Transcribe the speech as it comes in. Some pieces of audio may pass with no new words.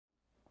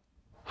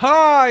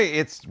Hi,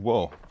 it's,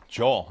 whoa,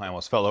 Joel, I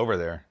almost fell over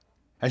there.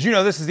 As you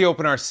know, this is the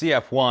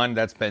OpenRC F1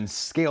 that's been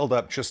scaled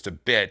up just a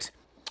bit.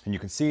 And you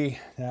can see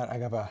that I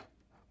have a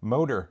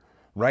motor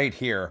right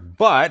here,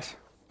 but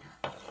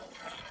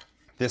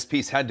this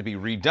piece had to be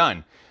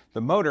redone.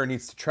 The motor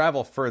needs to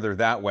travel further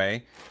that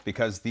way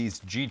because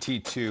these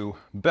GT2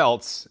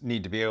 belts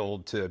need to be able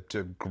to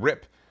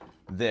grip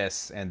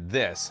this, and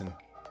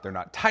they're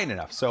not tight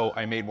enough. So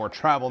I made more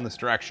travel in this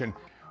direction.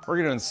 We're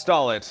gonna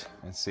install it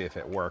and see if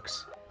it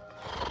works.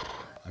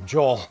 I'm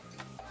Joel.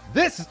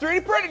 This is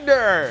 3D Printing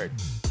Nerd.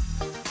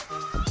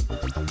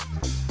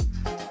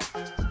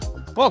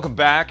 Welcome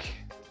back.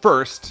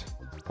 First,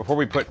 before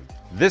we put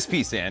this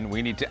piece in,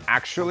 we need to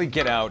actually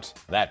get out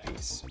that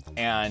piece.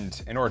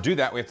 And in order to do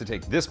that, we have to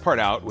take this part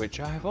out, which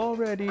I've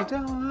already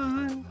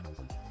done.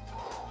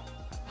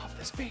 I love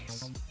this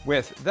piece.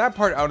 With that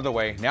part out of the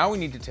way, now we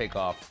need to take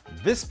off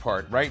this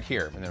part right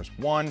here. And there's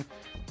 1,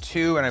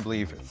 2, and I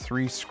believe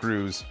 3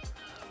 screws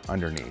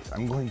underneath.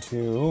 I'm going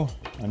to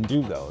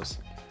undo those.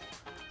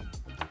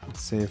 Let's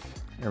see if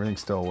everything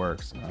still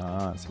works.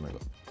 Somebody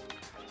look.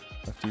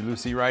 Lefty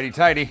loosey, righty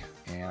tighty.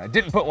 And I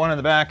didn't put one in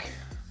the back.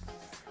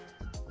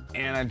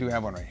 And I do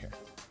have one right here.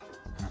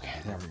 Okay,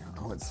 there we go.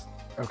 Oh, it's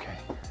okay.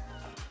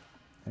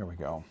 There we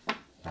go.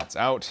 That's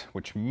out,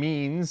 which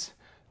means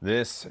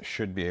this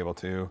should be able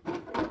to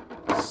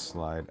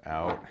slide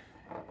out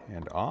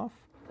and off.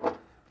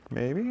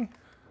 Maybe.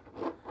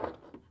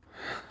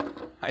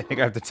 I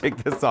think I have to take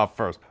this off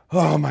first.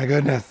 Oh my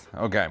goodness.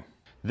 Okay.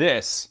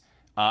 This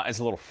is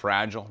a little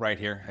fragile right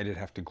here. I did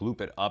have to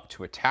gloop it up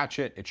to attach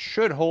it. It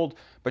should hold,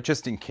 but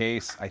just in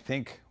case, I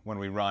think when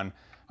we run,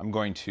 I'm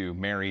going to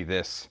marry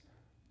this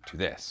to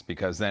this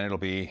because then it'll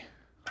be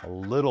a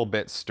little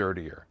bit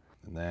sturdier.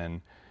 And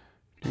then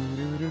that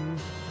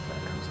comes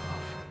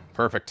off.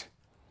 Perfect.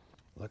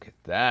 Look at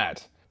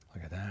that.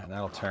 Look at that.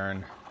 That'll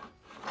turn.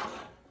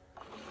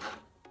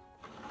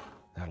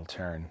 That'll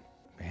turn.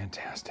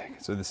 Fantastic.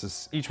 So this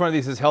is, each one of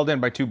these is held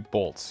in by 2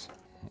 bolts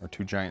or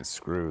 2 giant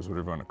screws,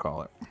 whatever you want to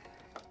call it.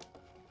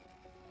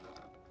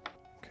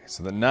 Okay,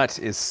 so the nut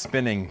is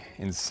spinning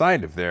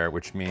inside of there,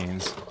 which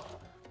means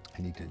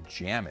I need to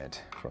jam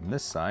it from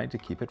this side to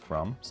keep it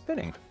from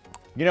spinning.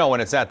 You know,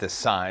 when it's at this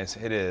size,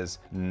 it is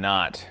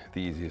not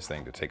the easiest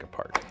thing to take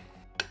apart.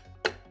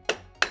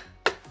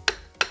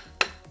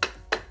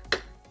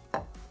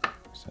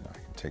 So now I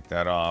can take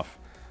that off.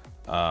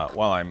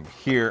 While I'm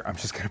here, I'm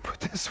just gonna put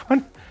this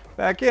one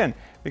back in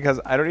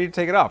because I don't need to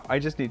take it off. I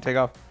just need to take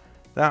off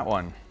that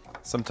one.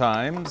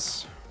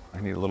 Sometimes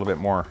I need a little bit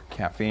more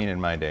caffeine in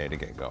my day to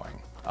get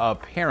going.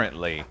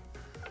 Apparently,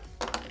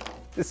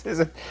 this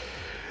isn't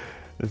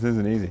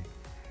easy.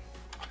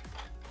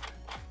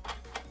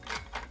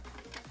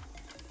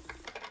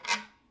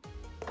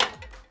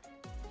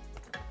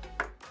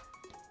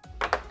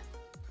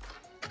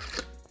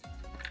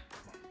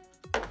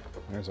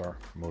 There's our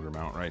motor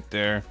mount right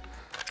there.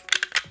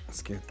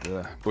 Let's get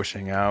the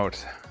bushing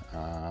out.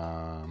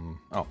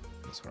 Oh,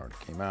 this one already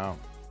came out.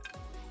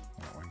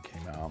 That one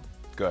came out.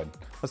 Good.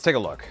 Let's take a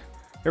look.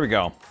 Here we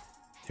go.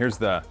 Here's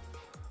the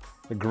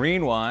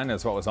green one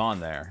is what was on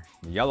there.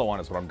 The yellow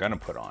one is what I'm gonna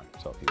put on.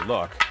 So if you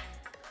look,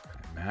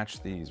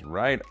 match these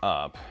right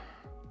up,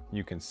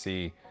 you can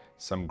see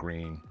some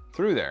green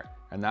through there.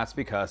 And that's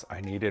because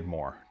I needed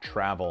more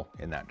travel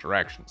in that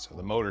direction. So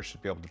the motor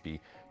should be able to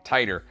be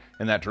tighter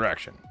in that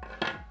direction.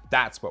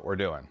 That's what we're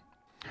doing.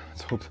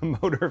 Let's hope the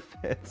motor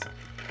fits.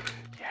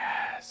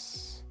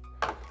 Yes.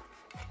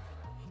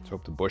 Let's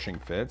hope the bushing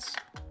fits.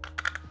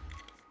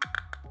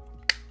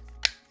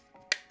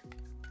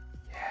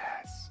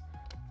 Yes.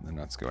 The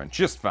nuts go in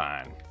just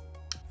fine.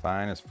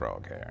 Fine as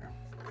frog hair.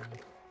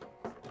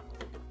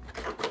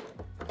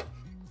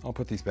 I'll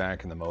put these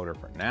back in the motor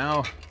for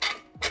now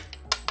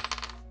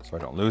so I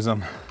don't lose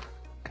them,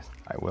 because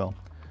I will.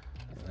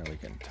 And then we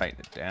can tighten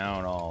it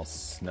down all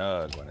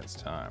snug when it's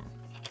time.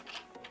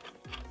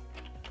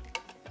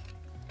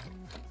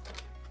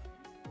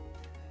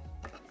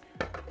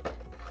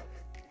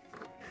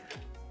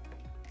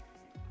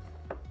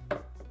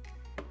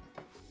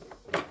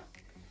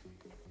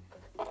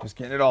 Just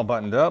getting it all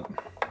buttoned up.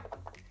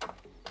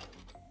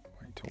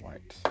 White to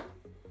white.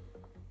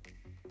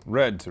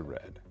 Red to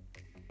red.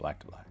 Black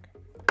to black.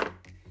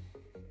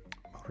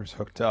 Motor's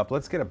hooked up.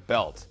 Let's get a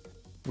belt.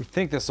 We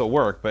think this will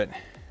work, but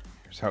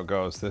here's how it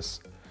goes.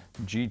 This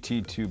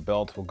GT2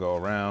 belt will go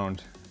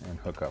around and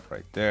hook up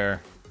right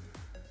there.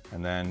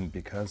 And then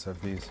because of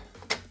these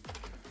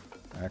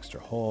extra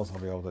holes, I'll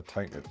be able to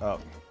tighten it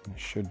up. It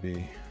should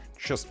be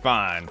just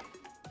fine.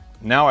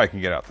 Now I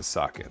can get out the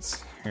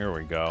sockets. Here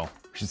we go.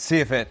 We should see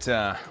if it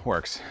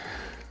works.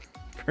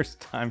 First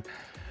time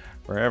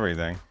for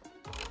everything.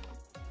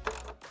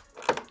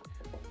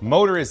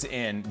 Motor is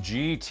in,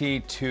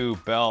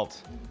 GT2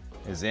 belt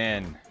is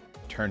in,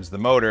 turns the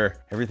motor,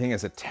 everything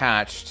is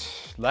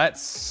attached.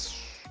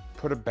 Let's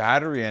put a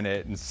battery in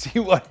it and see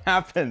what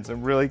happens.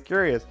 I'm really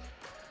curious.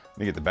 Let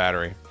me get the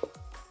battery.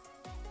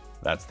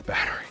 That's the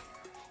battery.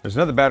 There's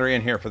another battery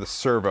in here for the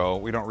servo.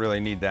 We don't really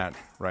need that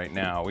right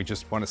now. We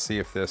just want to see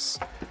if this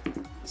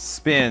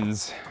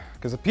spins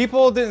Because if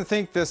people didn't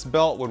think this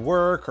belt would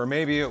work, or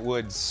maybe it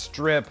would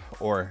strip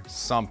or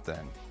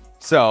something.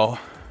 So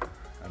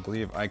I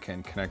believe I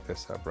can connect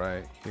this up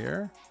right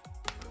here.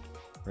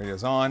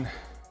 Radio's on,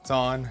 it's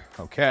on,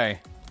 okay.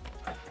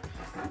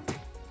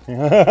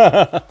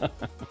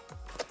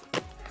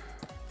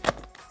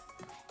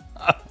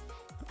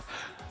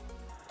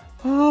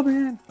 Oh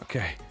man,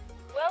 okay.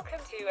 Welcome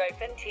to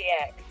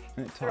OpenTX.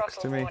 It talks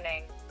to me.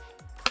 Warning.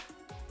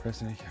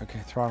 Pressing,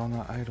 okay, throttle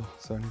not idle,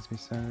 so it needs to be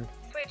centered.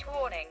 Switch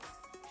warning.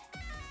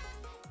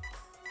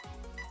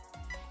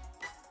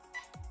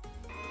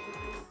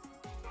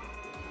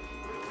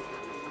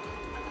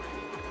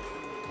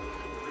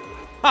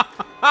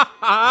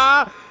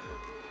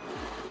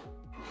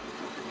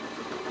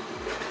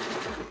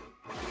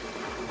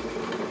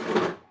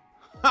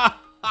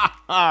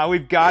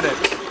 We've got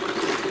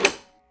it.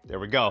 There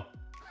we go.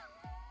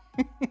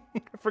 I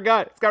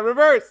forgot, it's got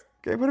reverse.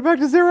 Okay, put it back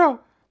to 0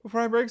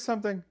 before I break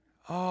something.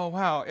 Oh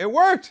wow, it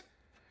worked.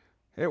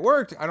 It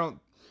worked. I don't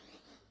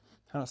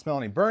smell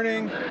any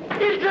burning.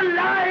 It's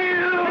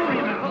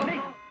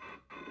alive!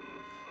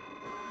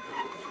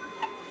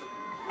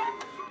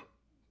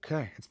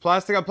 Okay, it's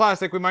plastic on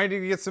plastic. We might need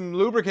to get some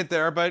lubricant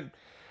there, but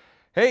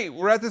hey,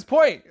 we're at this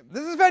point.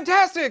 This is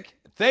fantastic.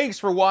 Thanks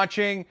for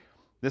watching.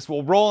 This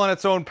will roll on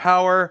its own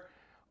power.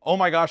 Oh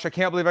my gosh, I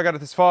can't believe I got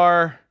it this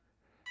far.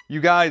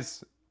 You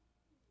guys,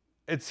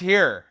 it's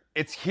here.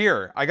 It's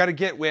here. I got to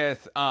get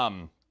with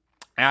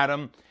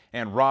Adam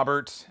and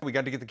Robert. We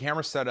got to get the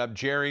camera set up.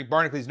 Jerry,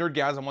 Barnacules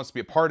Nerdgasm wants to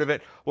be a part of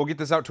it. We'll get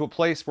this out to a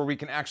place where we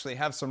can actually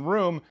have some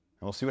room, and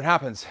we'll see what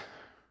happens.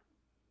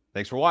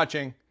 Thanks for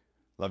watching.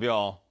 Love you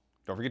all.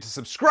 Don't forget to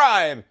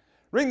subscribe,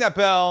 ring that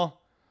bell,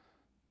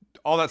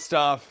 all that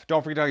stuff.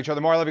 Don't forget to tell each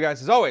other more. I love you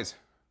guys as always.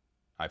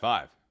 High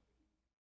five.